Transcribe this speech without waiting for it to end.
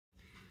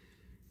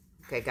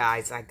Okay,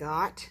 guys, I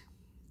got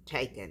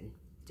taken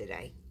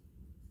today.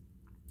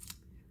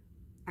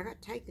 I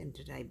got taken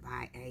today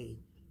by a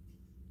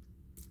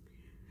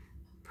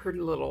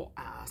pretty little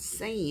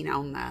scene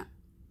on the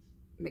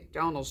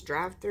McDonald's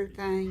drive-thru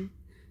thing.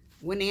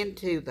 Went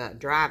into the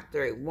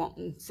drive-thru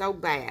wanting so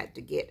bad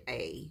to get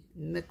a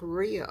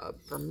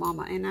McRib for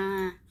Mama and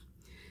I.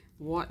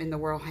 What in the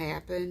world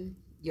happened?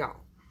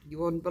 Y'all, you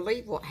wouldn't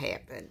believe what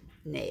happened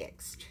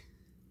next.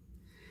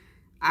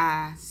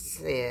 I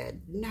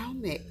said, no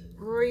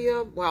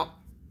McRib. Well,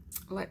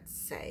 let's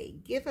see.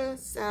 Give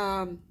us,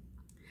 yeah,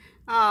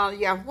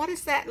 what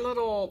is that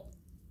little,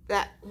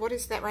 what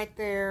is that right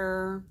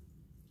there?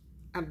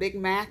 A Big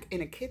Mac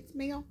in a kid's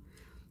meal?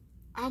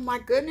 Oh my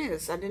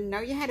goodness, I didn't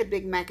know you had a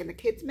Big Mac in the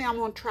kids' meal. I'm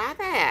going to try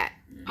that.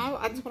 Oh,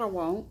 that's what I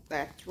want.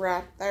 That's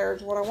right there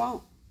is what I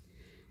want.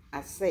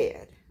 I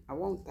said, I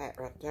want that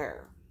right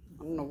there.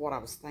 I don't know what I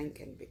was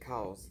thinking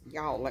because,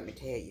 y'all, let me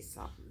tell you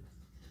something.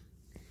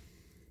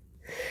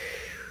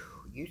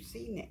 You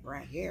seen it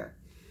right here.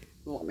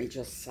 Let me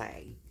just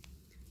say,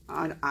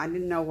 I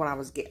didn't know what I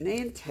was getting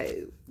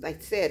into. They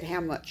said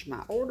how much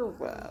my order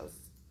was.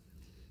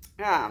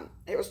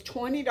 It was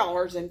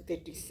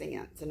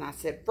 $20.50. And I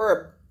said, for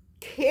a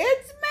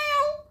kids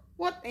meal?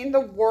 What in the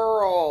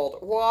world?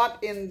 What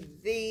in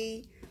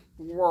the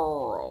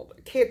world?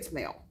 A kids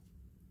meal.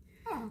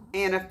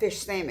 And a fish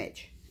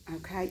sandwich.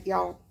 Okay,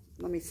 y'all,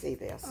 let me see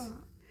this.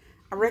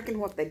 I reckon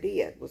what they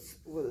did was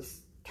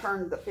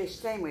turn the fish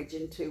sandwich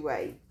into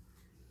a,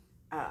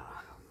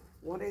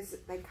 what is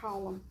it they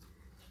call them?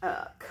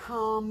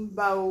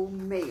 Combo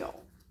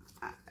meal.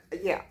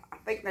 Yeah, I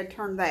think they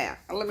turned that.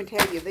 Let me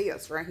tell you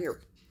this right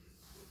here.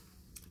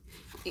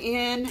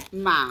 In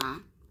my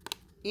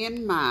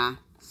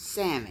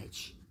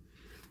sandwich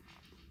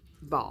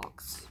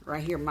box,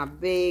 right here, my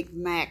Big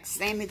Mac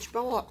sandwich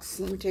box.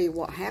 Let me tell you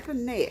what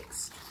happened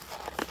next.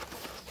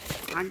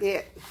 I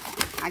get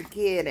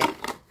it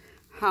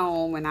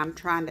home and I'm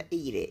trying to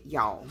eat it,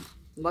 y'all.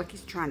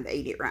 Lucky's trying to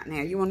eat it right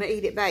now. You want to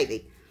eat it,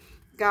 baby?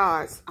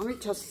 Guys, let me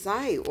just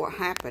say what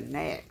happened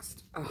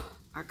next. Oh,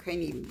 I can't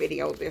even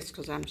video this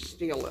because I'm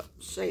still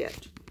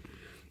upset.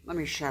 Let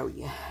me show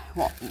you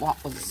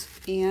what was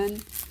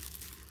in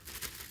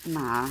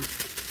my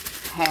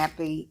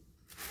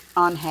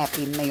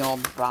unhappy meal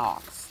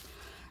box.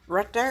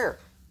 Right there.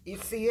 You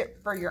see it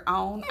for your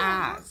own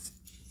eyes.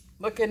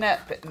 Looking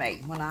up at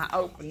me when I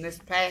opened this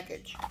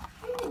package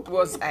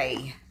was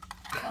a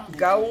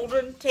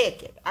golden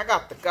ticket. I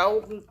got the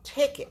golden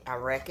ticket, I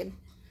reckon.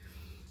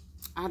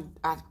 I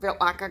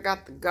felt like I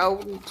got the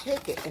golden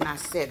ticket, and I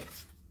said,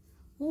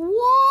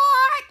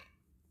 what?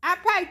 I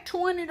paid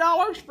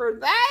 $20 for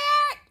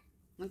that?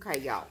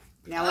 Okay, y'all.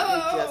 Now let me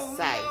just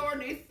say. Oh,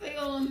 Lord, it's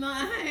feeling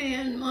my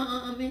hand,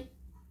 Mommy.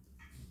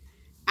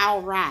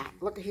 All right,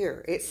 look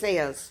here. It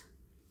says,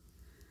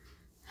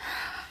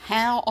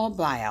 how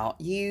about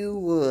you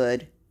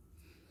would,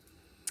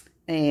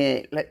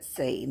 let's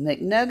see,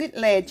 McNugget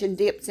Legend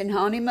dips in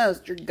honey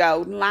mustard,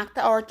 golden like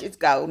the arches,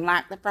 golden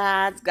like the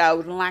fries,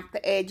 golden like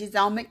the edges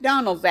on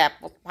McDonald's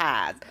apple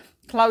pies.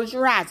 Close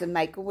your eyes and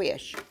make a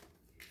wish.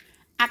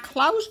 I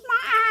closed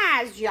my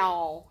eyes,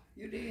 y'all.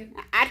 You did?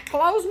 I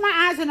closed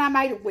my eyes and I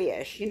made a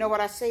wish. You know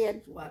what I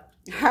said? What?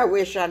 I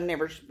wish I'd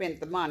never spent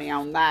the money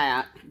on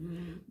that.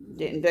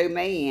 Didn't do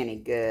me any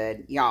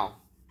good, y'all.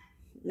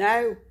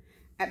 No,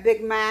 at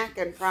Big Mac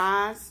and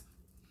fries,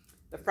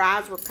 the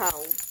fries were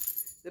cold.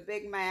 The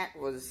Big Mac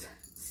was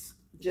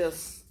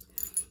just,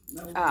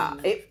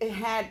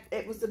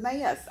 it was a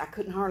mess. I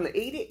couldn't hardly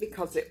eat it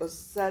because it was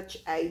such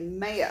a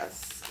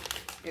mess.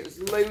 It was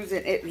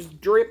losing, it was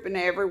dripping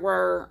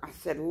everywhere. I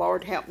said,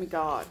 Lord help me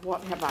God,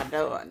 what have I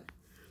done?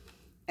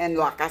 And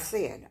like I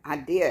said, I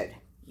did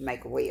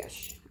make a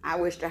wish.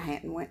 I wished I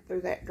hadn't went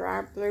through that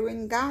drive-thru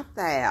and got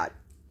that.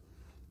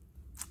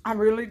 I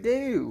really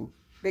do.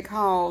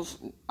 Because,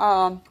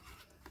 I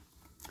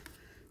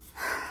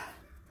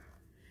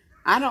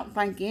don't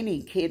think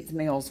any kids'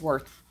 meal's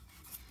worth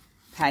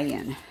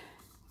paying.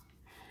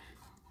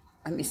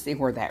 Let me see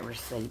where that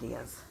receipt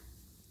is.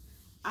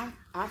 I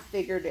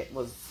figured it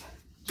was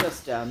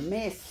just a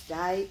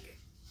mistake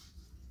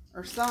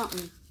or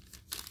something.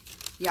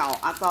 Y'all,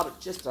 I thought it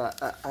was just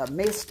a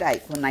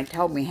mistake when they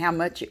told me how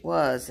much it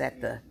was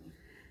at the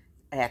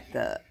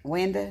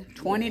window.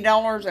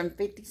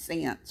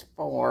 $20.50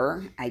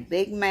 for a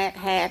Big Mac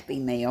Happy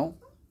Meal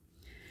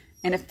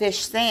and a fish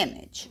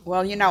sandwich.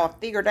 Well, you know, I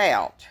figured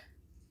out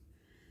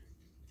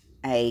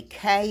a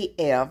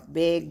KF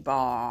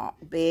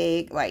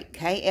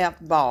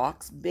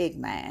box Big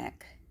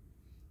Mac.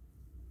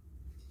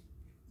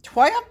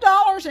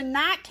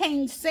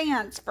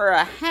 $12.19 for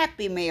a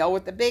Happy Meal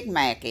with a Big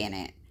Mac in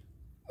it.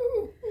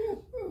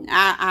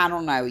 I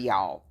don't know,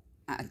 y'all.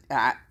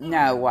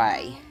 No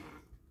way.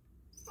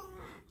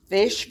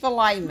 Fish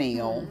fillet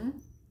meal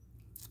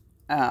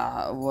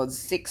was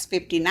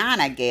 $6.59,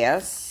 I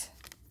guess,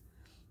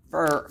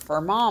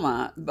 for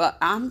Mama. But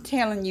I'm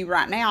telling you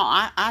right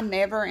now, I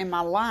never in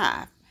my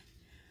life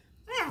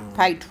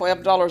Paid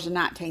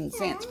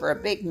 $12.19 for a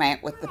Big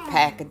Mac with the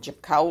package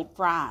of cold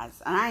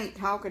fries. And I ain't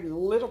talking a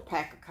little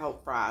pack of cold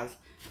fries.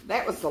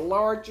 That was the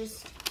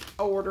largest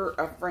order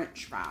of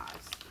French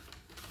fries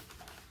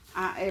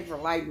I ever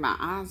laid my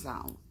eyes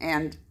on.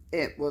 And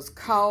it was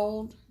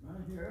cold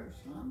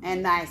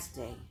and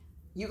nasty.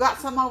 You got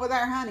some over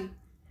there, honey?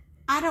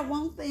 I don't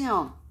want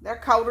them. They're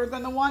colder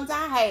than the ones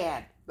I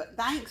had. But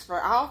thanks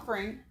for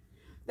offering.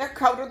 They're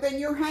colder than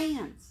your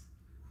hands.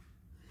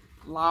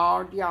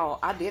 Lord, y'all,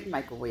 I did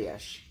make a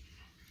wish.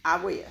 I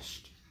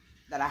wished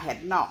that I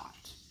had not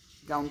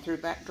gone through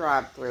that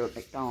drive-thru at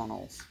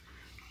McDonald's.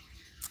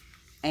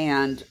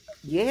 And,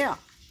 yeah,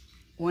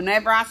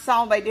 whenever I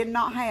saw they did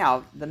not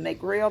have the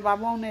McRib I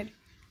wanted,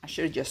 I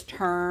should have just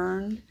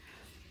turned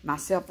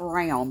myself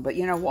around. But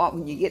you know what?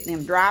 When you get in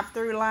them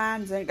drive-thru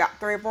lines and you got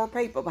 3 or 4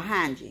 people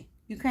behind you,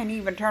 you can't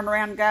even turn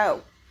around and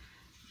go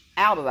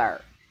out of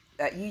there.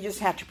 You just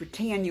have to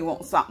pretend you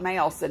want something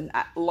else. And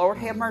Lord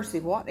have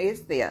mercy, what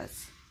is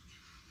this?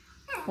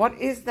 What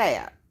is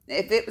that?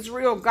 If it was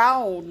real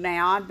gold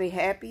now, I'd be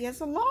happy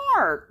as a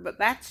lark. But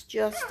that's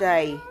just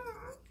a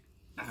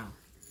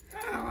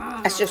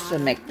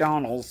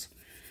McDonald's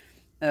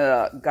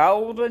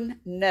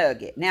golden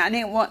nugget. Now, and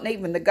it wasn't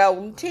even the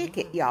golden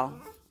ticket, y'all.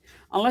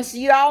 Unless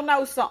you all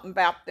know something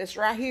about this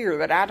right here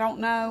that I don't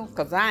know.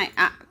 Because I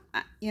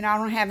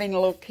don't have any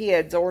little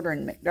kids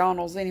ordering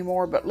McDonald's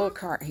anymore. But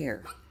look right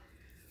here.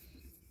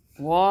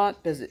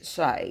 What does it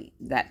say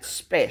that's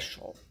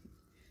special?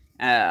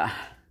 And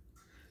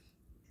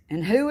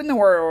who in the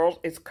world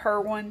is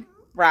Kerwin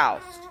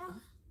Frost?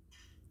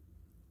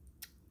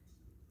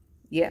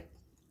 Yep.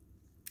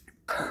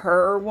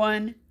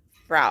 Kerwin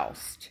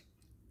Frost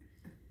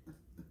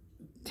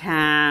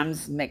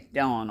times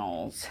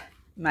McDonald's.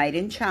 Made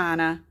in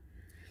China.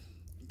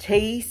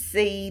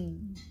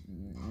 TCB.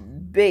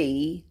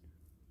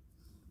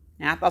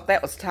 Now, I thought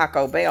that was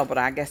Taco Bell, but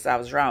I guess I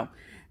was wrong.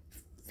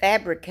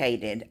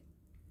 Fabricated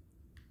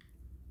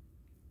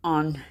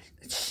on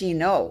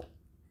Chino.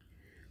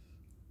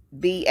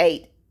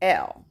 B8L.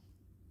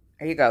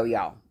 There you go,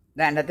 y'all.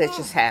 That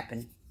just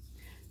happened.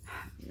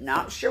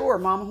 Not sure,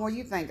 Mama. What do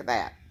you think of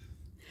that?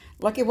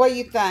 Lucky, what do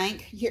you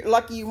think? Here,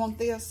 Lucky, you want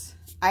this?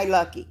 Hey,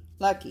 Lucky,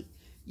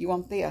 you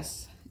want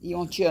this? You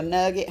want you a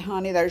nugget,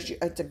 honey?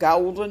 It's a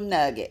golden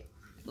nugget.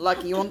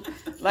 Lucky, you want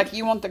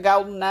the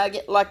golden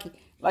nugget? Lucky,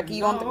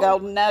 you want the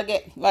golden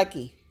nugget?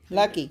 Lucky.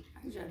 I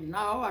said,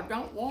 no, I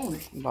don't want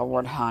it.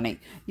 Lord, honey.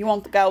 You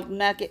want the golden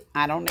nugget?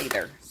 I don't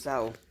either.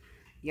 So,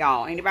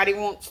 y'all, anybody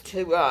wants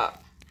to,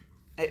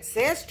 it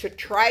says to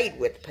trade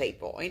with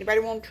people. Anybody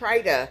want to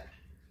trade a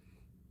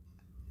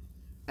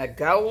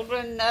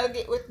golden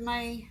nugget with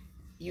me?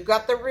 You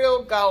got the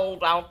real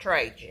gold, I'll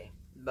trade you.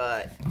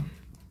 But,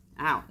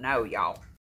 I don't know, y'all.